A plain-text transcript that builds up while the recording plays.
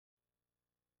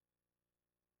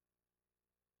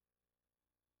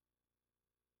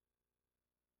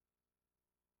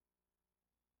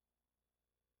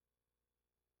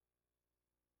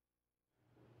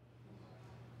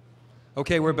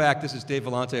Okay, we're back. This is Dave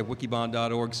Vellante of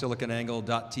wikibon.org,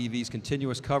 SiliconANGLE.tv's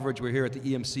continuous coverage. We're here at the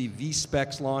EMC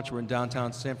VSPEX launch. We're in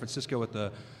downtown San Francisco at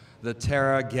the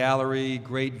Terra Gallery,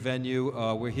 great venue.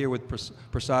 We're here with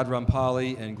Prasad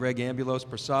Rampalli and Gregg Ambulos.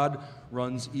 Prasad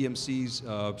runs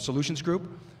EMC's Solutions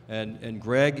Group, and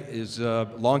Gregg is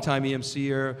a longtime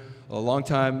EMCer, a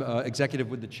longtime executive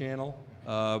with the channel.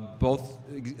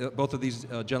 Both of these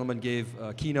gentlemen gave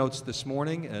keynotes this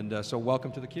morning, and so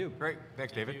welcome to theCUBE. Great,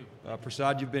 thanks David.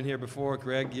 Prasad, you've been here before.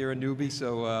 Gregg, you're a newbie,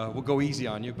 so we'll go easy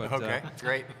on you. But, okay,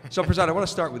 great. So Prasad, I want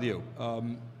to start with you.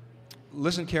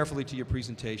 Listen carefully to your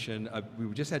presentation.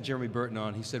 We just had Jeremy Burton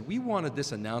on. He said, we wanted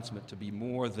this announcement to be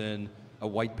more than a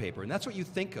white paper, and that's what you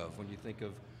think of when you think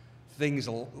of things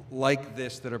like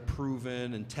this that are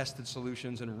proven and tested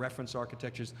solutions and reference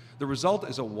architectures. The result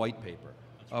is a white paper.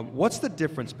 What's the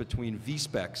difference between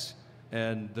VSPEX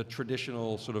and the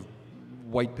traditional sort of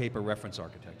white paper reference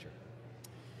architecture?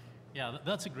 Yeah,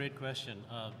 that's a great question.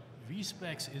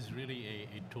 VSPEX is really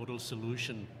a total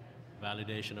solution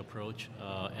validation approach,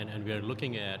 and we are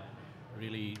looking at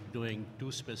really doing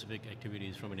two specific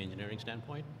activities from an engineering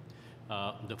standpoint.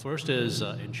 The first is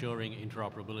ensuring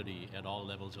interoperability at all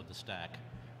levels of the stack,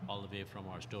 all the way from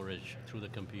our storage, through the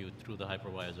compute, through the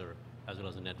hypervisor, as well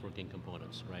as the networking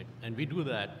components, right? And we do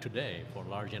that today for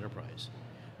large enterprise,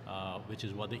 which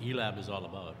is what the eLab is all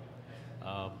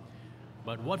about.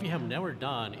 But what we have never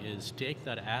done is take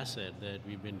that asset that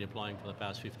we've been deploying for the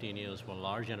past 15 years for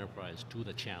large enterprise to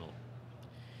the channel.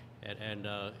 And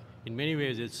in many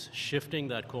ways, it's shifting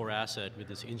that core asset with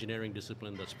this engineering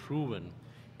discipline that's proven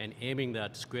and aiming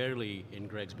that squarely in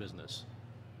Gregg's business,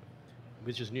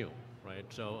 which is new, right?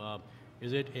 So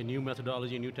is it a new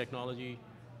methodology, new technology?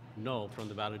 No, from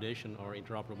the validation or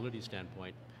interoperability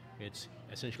standpoint. It's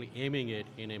essentially aiming it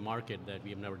in a market that we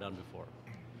have never done before.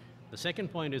 The second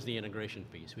point is the integration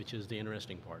piece, which is the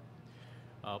interesting part.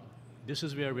 This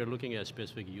is where we're looking at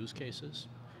specific use cases,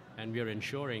 and we are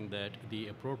ensuring that the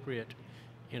appropriate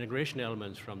integration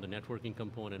elements from the networking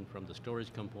component, from the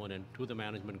storage component, to the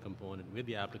management component with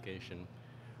the application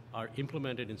are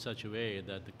implemented in such a way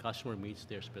that the customer meets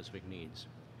their specific needs.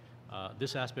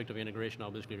 This aspect of integration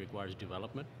obviously requires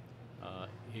development,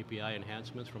 API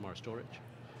enhancements from our storage,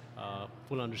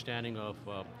 full understanding of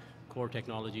core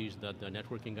technologies that the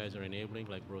networking guys are enabling,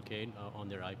 like Brocade, on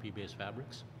their IP-based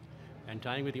fabrics, and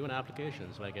tying with even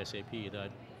applications like SAP that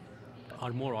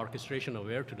are more orchestration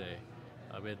aware today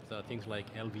with things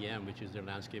like LVM, which is their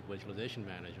landscape virtualization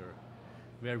manager,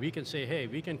 where we can say, hey,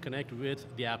 we can connect with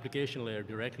the application layer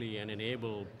directly and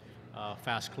enable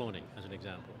fast cloning, as an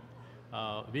example.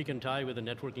 We can tie with a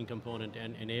networking component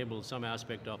and enable some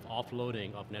aspect of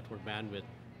offloading of network bandwidth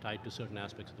tied to certain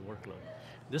aspects of the workload.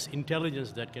 This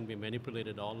intelligence that can be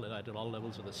manipulated at all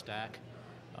levels of the stack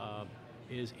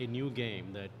is a new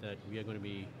game that we are going to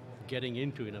be getting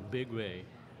into in a big way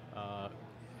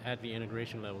at the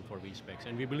integration level for VSPEX.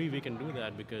 And we believe we can do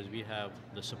that because we have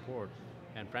the support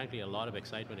and frankly a lot of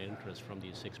excitement and interest from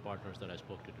these 6 partners that I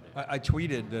spoke to today. I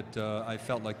tweeted that I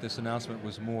felt like this announcement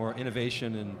was more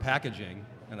innovation in packaging,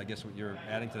 and I guess what you're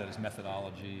adding to that is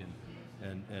methodology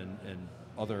and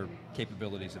other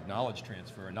capabilities of knowledge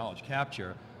transfer and knowledge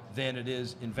capture than it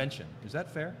is invention. Is that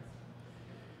fair?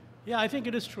 Yeah, I think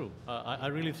it is true. I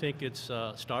really think it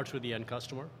starts with the end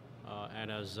customer, and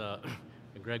as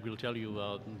Gregg will tell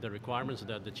you, the requirements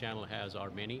that the channel has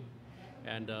are many,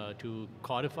 and to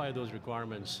codify those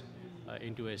requirements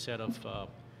into a set of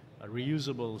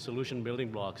reusable solution building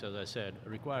blocks, as I said,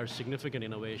 requires significant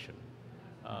innovation.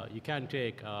 You can't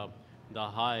take the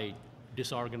high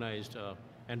disorganized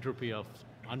entropy of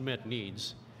unmet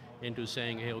needs into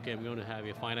saying, hey, okay, I'm going to have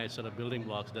a finite set of building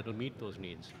blocks that will meet those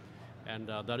needs. And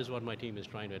that is what my team is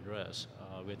trying to address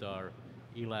with our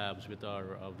E-Labs, with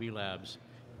our V-Labs,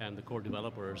 and the core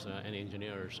developers and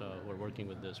engineers who are working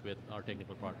with this with our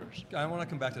technical partners. I want to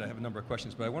come back to that. I have a number of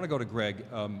questions, but I want to go to Gregg.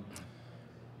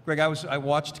 Gregg, I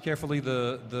watched carefully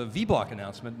the vBlock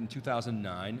announcement in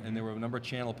 2009, and there were a number of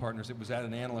channel partners. It was at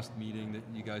an analyst meeting that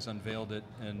you guys unveiled it,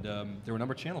 and there were a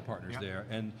number of channel partners there,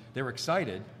 and they were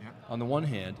excited on the one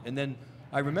hand, and then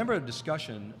I remember a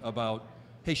discussion about,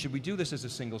 hey, should we do this as a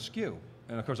single SKU?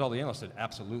 And of course all the analysts said,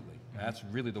 absolutely, that's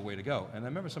really the way to go. And I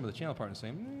remember some of the channel partners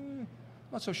saying,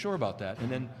 not so sure about that. And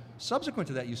then subsequent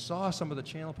to that, you saw some of the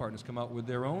channel partners come out with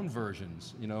their own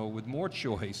versions, you know, with more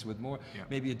choice, with more,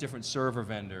 maybe a different server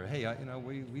vendor. Hey, you know,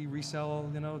 we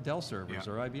resell, you know, Dell servers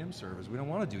or IBM servers. We don't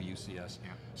want to do UCS.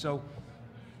 So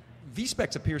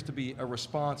VSPEX appears to be a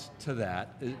response to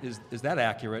that. Is that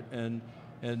accurate? And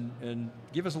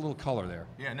give us a little color there.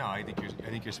 Yeah, no, I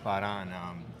think you're spot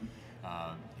on.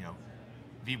 You know,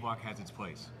 vBlock has its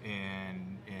place,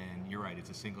 and you're right. It's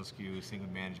a single SKU, single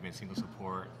management, single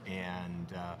support, and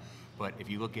but if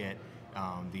you look at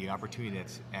the opportunity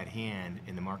that's at hand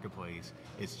in the marketplace,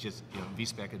 it's just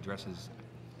vSpec addresses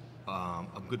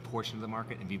a good portion of the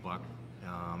market, and vBlock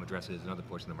addresses another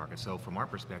portion of the market. So from our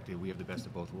perspective, we have the best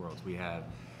of both worlds. We have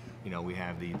we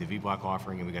have the vBlock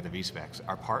offering, and we got the vSpecs.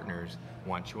 Our partners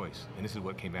want choice, and this is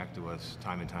what came back to us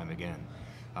time and time again.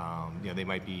 They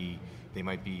might be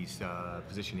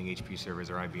positioning HP servers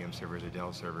or IBM servers or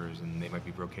Dell servers, and they might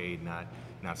be Brocade,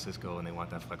 not Cisco, and they want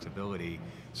that flexibility.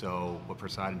 So what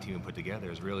Prasad and team have put together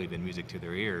has really been music to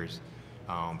their ears,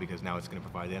 because now it's going to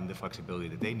provide them the flexibility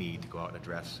that they need to go out and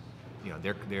address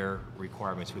their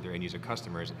requirements with their end user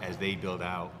customers as they build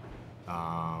out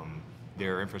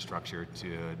their infrastructure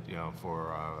to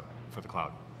for the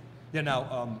cloud. Yeah,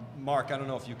 now, Mark, I don't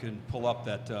know if you can pull up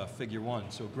that figure one.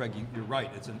 So Greg, you're right,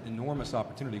 it's an enormous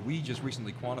opportunity. We just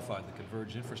recently quantified the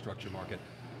converged infrastructure market.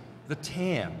 The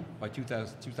TAM, by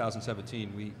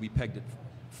 2017, we pegged it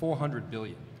 $400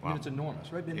 billion. Wow. I mean, it's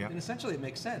enormous, right? And essentially it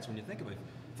makes sense when you think of it.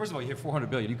 First of all, you hear $400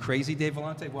 billion. You crazy, Dave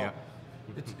Vellante? Well,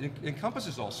 it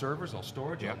encompasses all servers, all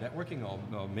storage, all networking,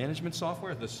 all management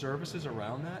software, the services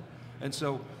around that. And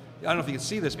so, I don't know if you can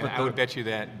see this, but I would bet you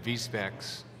that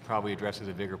vSpecs probably addresses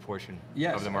a bigger portion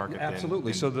of the market.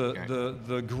 Absolutely. So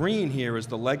the green here is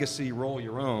the legacy roll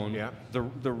your own. Yeah.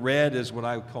 The red is what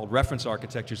I would call reference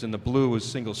architectures, and the blue is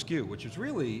single SKU, which is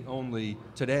really only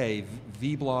today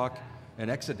vBlock and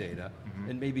Exadata,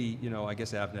 and maybe I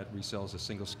guess Avnet resells a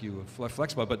single SKU of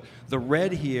Flexbot. But the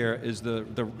red here is the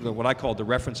what I call the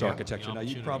reference architecture. Now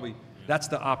that's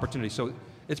the opportunity. So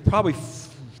it's probably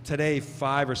today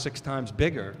 5 or 6 times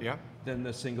bigger than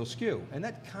the single SKU. And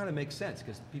that kind of makes sense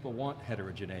because people want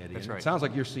heterogeneity. That's and right. It sounds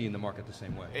like you're seeing the market the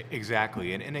same way.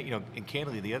 Exactly. And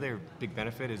candidly, the other big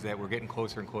benefit is that we're getting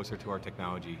closer and closer to our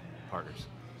technology partners.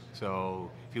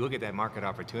 So if you look at that market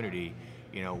opportunity,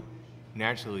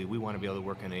 naturally we want to be able to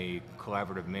work in a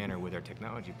collaborative manner with our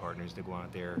technology partners to go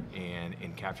out there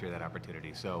and capture that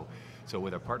opportunity. So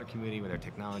with our partner community, with our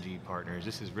technology partners,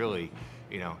 this is really,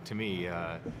 to me,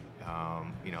 a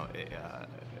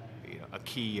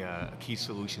key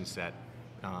solution set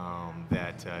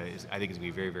that I think is going to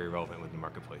be very, very relevant with the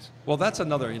marketplace. Well, that's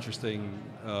another interesting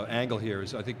angle here.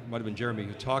 Is I think it might have been Jeremy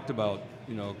who talked about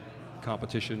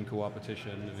competition,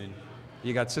 co-opetition. I mean,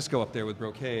 you got Cisco up there with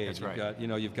Brocade. That's right.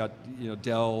 You've got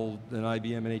Dell and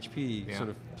IBM and HP sort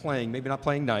of playing, maybe not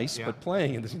playing nice, but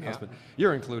playing in this announcement.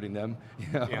 You're including them,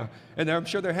 and I'm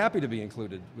sure they're happy to be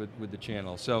included with the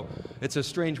channel. So it's a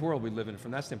strange world we live in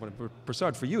from that standpoint.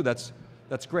 Prasad, for you, that's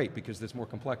great because there's more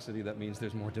complexity. That means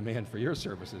there's more demand for your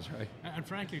services, right? And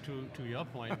frankly, to your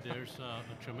point, there's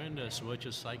a tremendous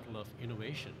virtuous cycle of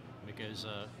innovation because,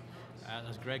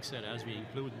 as Greg said, as we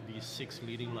include these 6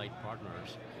 leading light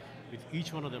partners, with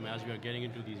each one of them, as we are getting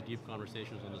into these deep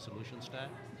conversations on the solution stack,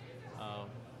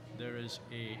 there is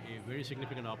a very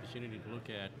significant opportunity to look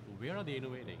at where are they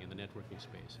innovating in the networking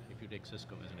space, if you take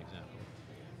Cisco as an example,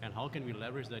 and how can we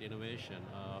leverage that innovation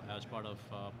as part of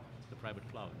the private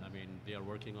cloud. I mean, they are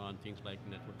working on things like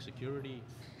network security,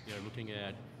 they are looking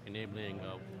at enabling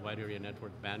wide area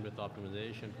network bandwidth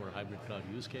optimization for hybrid cloud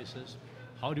use cases.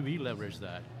 How do we leverage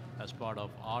that as part of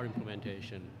our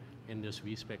implementation in this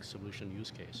vSpec solution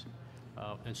use case?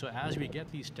 And so as we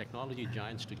get these technology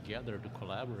giants together to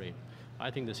collaborate, I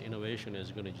think this innovation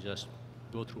is going to just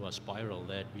go through a spiral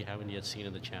that we haven't yet seen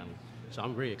in the channel. So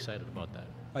I'm very excited about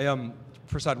that.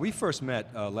 Prasad, we first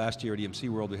met last year at EMC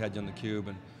World. We had you on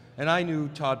theCUBE, and I knew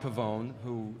Todd Pavone,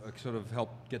 who sort of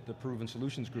helped get the Proven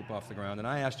Solutions group off the ground, and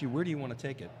I asked you, where do you want to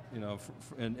take it?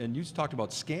 And you talked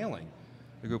about scaling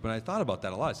the group, and I thought about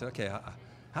that a lot. I said, okay,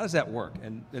 how does that work?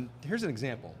 And here's an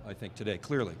example, I think, today,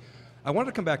 clearly. I wanted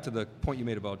to come back to the point you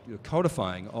made about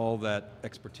codifying all that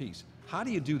expertise. How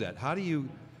do you do that? How do you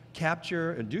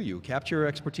capture, and do you capture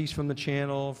expertise from the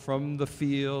channel, from the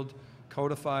field,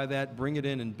 codify that, bring it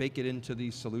in and bake it into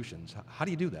these solutions? How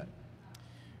do you do that?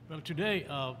 Well, today,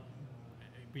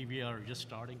 we are just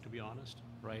starting, to be honest,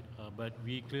 right? But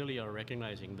we clearly are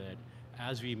recognizing that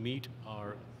as we meet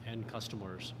our end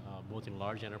customers, both in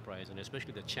large enterprise and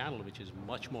especially the channel, which is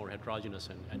much more heterogeneous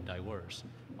and diverse,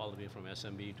 all the way from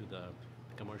SMB to the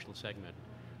commercial segment,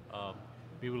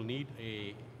 we will need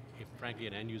frankly,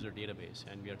 an end user database,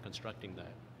 and we are constructing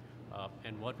that.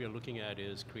 And what we are looking at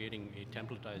is creating a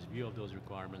templatized view of those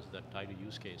requirements that tie to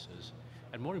use cases.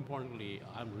 And more importantly,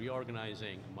 I'm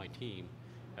reorganizing my team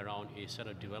around a set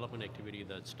of development activity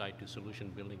that's tied to solution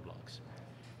building blocks.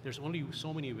 There's only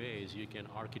so many ways you can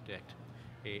architect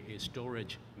a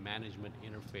storage management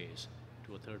interface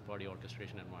to a third-party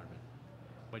orchestration environment.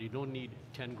 but you don't need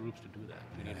 10 groups to do that.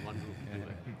 You need one group to do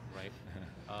it,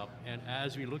 right? And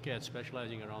as we look at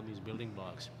specializing around these building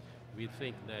blocks, we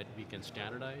think that we can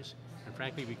standardize, and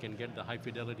frankly, we can get the high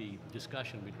fidelity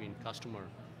discussion between customer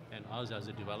and us as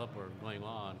a developer going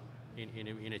on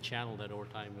in a channel that over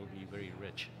time will be very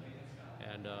rich.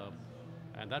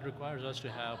 And that requires us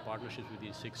to have partnerships with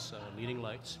these 6 leading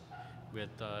lights, with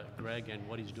Gregg and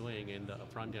what he's doing in the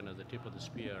front end as the tip of the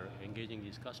spear, engaging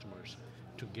these customers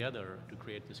together to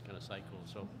create this kind of cycle.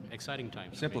 So exciting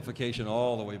times. Simplification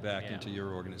all the way back into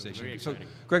your organization. Very so, exciting.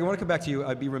 Gregg, I want to come back to you.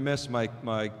 I'd be remiss, my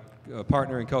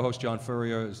partner and co-host John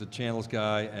Furrier is the channels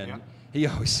guy, and he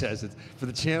always says that for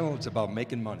the channel, it's about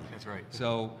making money. That's right.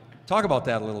 So talk about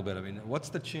that a little bit. I mean, what's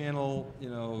the channel, you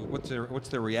know, what's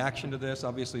their reaction to this?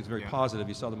 Obviously, it's very positive.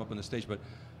 You saw them up on the stage, but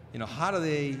you know, how do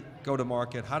they go to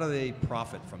market? How do they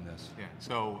profit from this? Yeah,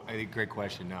 so I think great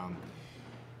question.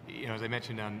 You know, as I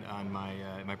mentioned on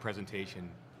my presentation,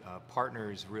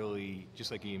 partners really, just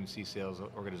like EMC sales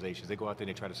organizations, they go out there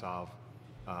and they try to solve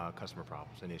customer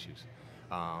problems and issues.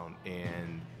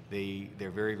 And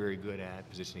they're very, very good at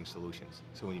positioning solutions.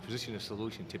 So when you position a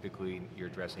solution, typically you're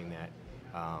addressing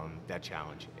that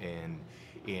challenge. And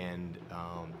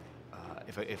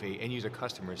if a end user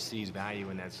customer sees value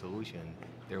in that solution,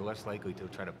 they're less likely to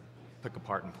try to pick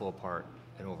apart and pull apart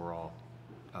an overall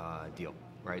deal,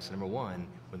 right? So number one,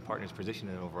 when partners position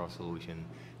an overall solution,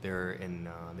 they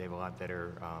have a lot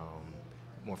better,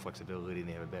 more flexibility, and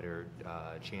they have a better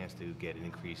chance to get an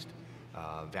increased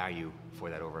value for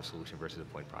that overall solution versus a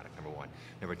point product, number one.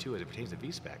 Number two, as it pertains to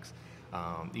VSPEX,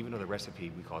 even though the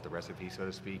recipe, we call it the recipe, so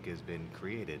to speak, has been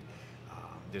created,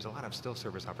 there's a lot of still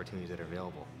service opportunities that are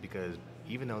available, because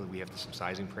even though we have some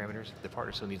sizing parameters, the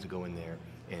partner still needs to go in there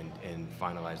and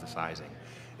finalize the sizing.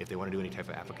 If they want to do any type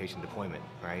of application deployment,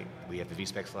 right? We have the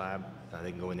VSPEX lab.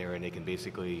 They can go in there and they can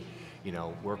basically, you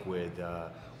know, work with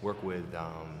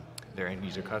their end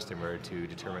user customer to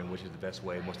determine which is the best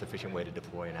way, most efficient way to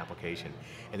deploy an application.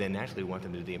 And then naturally want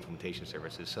them to do the implementation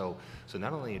services. So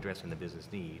not only addressing the business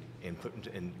need and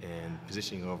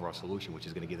positioning an overall solution, which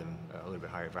is going to give them a little bit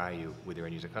higher value with their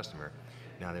end user customer,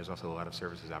 now there's also a lot of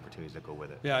services opportunities that go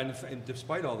with it. Yeah, and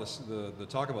despite all this, the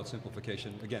talk about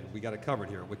simplification, again, we got it covered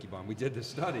here at Wikibon. We did this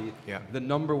study. Yeah. The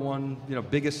number one, you know,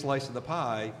 biggest slice of the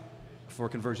pie for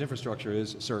converged infrastructure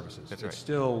is services. That's it's right.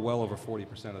 still well over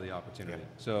 40% of the opportunity. Yeah.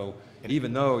 So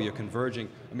even though you're converging,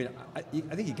 I mean, I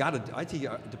think you got to,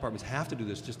 IT departments have to do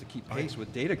this just to keep pace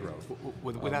with data growth.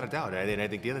 Without a doubt, and I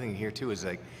think the other thing here too is,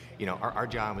 like, you know, our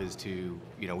job is to,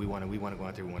 you know, we want to go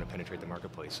out there, we want to penetrate the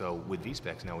marketplace. So with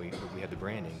VSPEX now we have the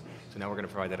branding, so now we're going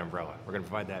to provide that umbrella. We're going to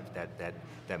provide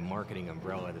that marketing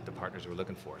umbrella that the partners are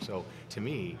looking for. So to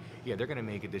me, yeah, they're going to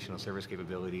make additional service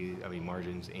capability, I mean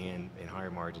margins and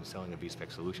higher margins selling a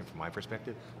VSPEX solution from my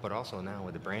perspective, but also now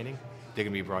with the branding, they're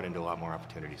going to be brought into a lot more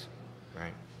opportunities,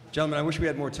 right? Gentlemen, I wish we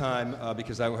had more time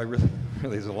because I really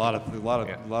there's a lot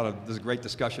of there's a great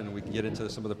discussion, and we can get into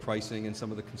some of the pricing and some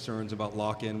of the concerns about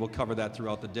lock-in. We'll cover that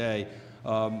throughout the day.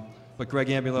 But Gregg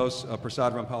Ambulos,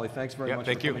 Prasad Rampalli, thanks very much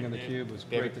for coming on theCUBE. It was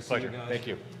great to see you guys. Thank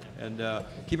you. And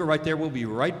keep it right there. We'll be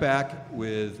right back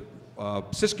with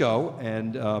Cisco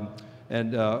and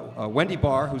Wendy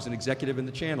Barr, who's an executive in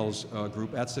the channels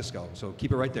group at Cisco. So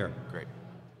keep it right there. Great.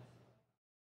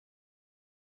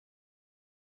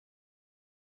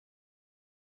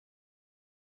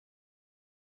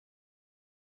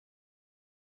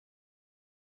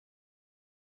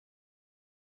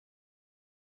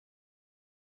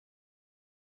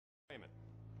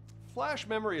 Flash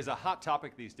memory is a hot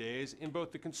topic these days in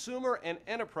both the consumer and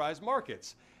enterprise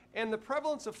markets. And the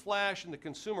prevalence of flash in the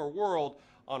consumer world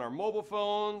on our mobile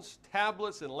phones,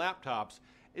 tablets, and laptops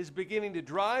is beginning to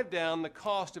drive down the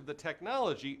cost of the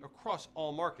technology across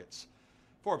all markets.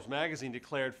 Forbes magazine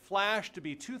declared flash to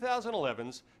be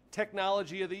 2011's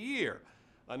Technology of the Year.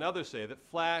 And others say that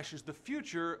flash is the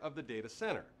future of the data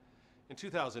center. In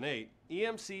 2008,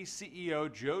 EMC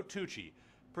CEO Joe Tucci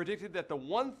predicted that the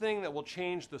one thing that will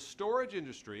change the storage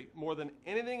industry more than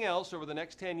anything else over the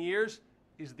next 10 years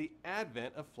is the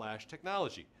advent of flash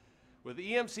technology. With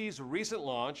EMC's recent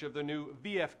launch of the new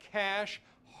VF Cache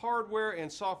hardware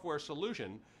and software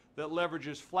solution that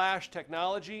leverages flash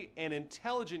technology and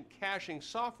intelligent caching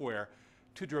software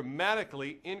to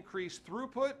dramatically increase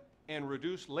throughput and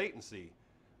reduce latency,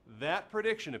 that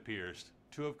prediction appears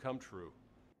to have come true.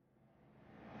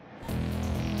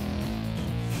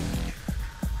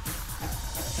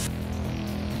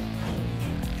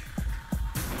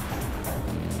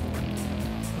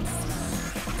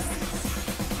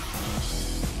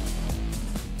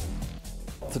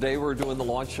 Today we're doing the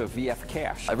launch of VF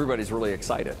Cache. Everybody's really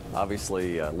excited.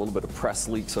 Obviously a little bit of press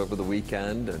leaks over the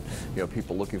weekend and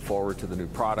people looking forward to the new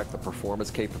product, the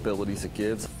performance capabilities it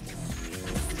gives.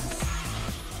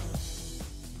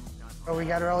 We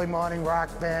got early morning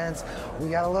rock bands, we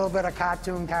got a little bit of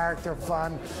cartoon character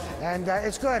fun, and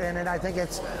it's good. And I think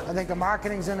the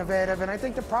marketing's innovative, and I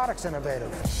think the product's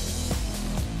innovative.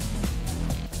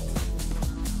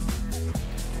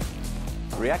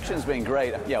 Reaction's been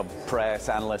great. Press,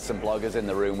 analysts and bloggers in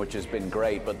the room, which has been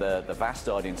great, but the vast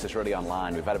audience is really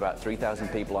online. We've had about 3,000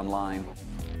 people online.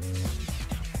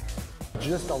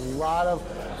 Just a lot of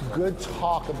good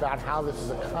talk about how this is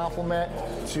a complement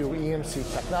to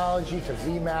EMC technology, to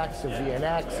VMAX, to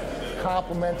VNX,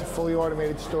 complement to fully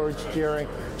automated storage steering,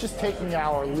 just taking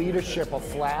our leadership of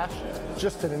flash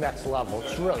just to the next level.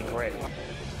 It's really great.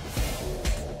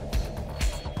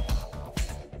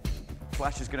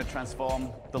 Flash is going to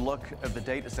transform the look of the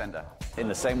data center. In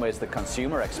the same way as the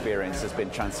consumer experience has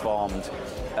been transformed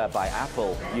by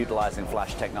Apple utilizing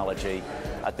flash technology,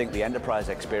 I think the enterprise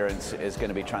experience is going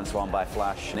to be transformed by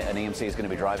flash, and EMC is going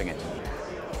to be driving it.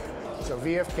 So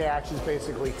VF Cache is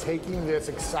basically taking this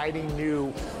exciting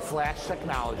new flash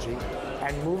technology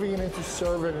and moving it into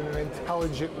server in an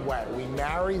intelligent way. We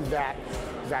marry that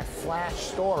flash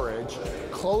storage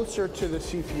closer to the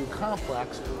CPU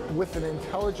complex with an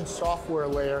intelligent software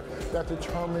layer that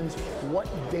determines what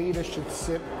data should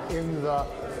sit in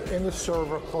the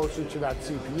server closer to that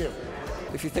CPU.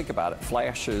 If you think about it,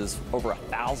 flash is over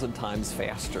 1,000 times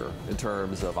faster in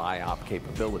terms of IOP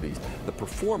capabilities. The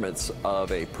performance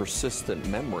of a persistent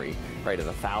memory, right, at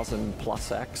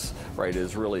 1,000+x, right,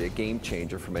 is really a game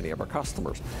changer for many of our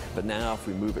customers. But now if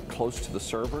we move it close to the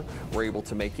server, we're able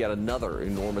to make yet another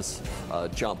enormous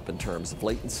jump in terms of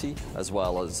latency, as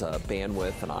well as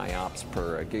bandwidth and IOPS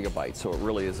per gigabyte. So it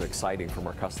really is exciting from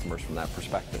our customers from that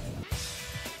perspective.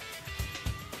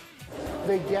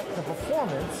 They get the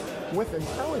performance with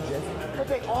intelligence, but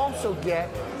they also get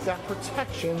that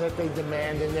protection that they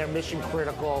demand in their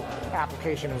mission-critical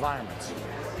application environments.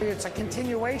 It's a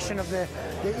continuation of the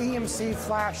EMC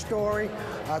flash story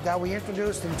that we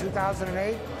introduced in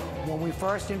 2008 when we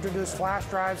first introduced flash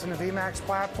drives in the VMAX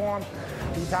platform.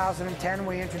 2010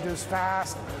 we introduced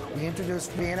Fast, we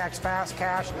introduced VNX Fast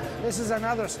Cache. This is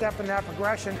another step in that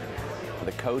progression.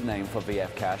 The code name for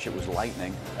VF Cache, it was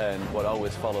Lightning, and what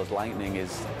always follows Lightning is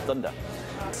Thunder.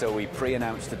 So we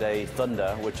pre-announced today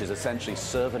Thunder, which is essentially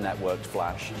server networked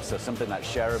flash, so something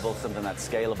that's shareable, something that's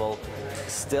scalable,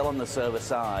 still on the server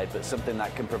side, but something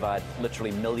that can provide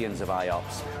literally millions of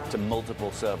IOPS to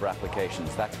multiple server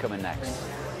applications. That's coming next.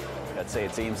 I'd say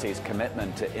it's EMC's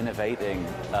commitment to innovating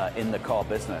in the core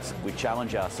business. We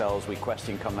challenge ourselves, we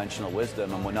question conventional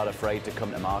wisdom, and we're not afraid to come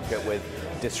to market with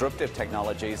disruptive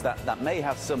technologies that may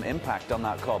have some impact on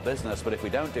that core business, but if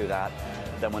we don't do that,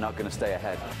 then we're not going to stay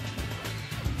ahead.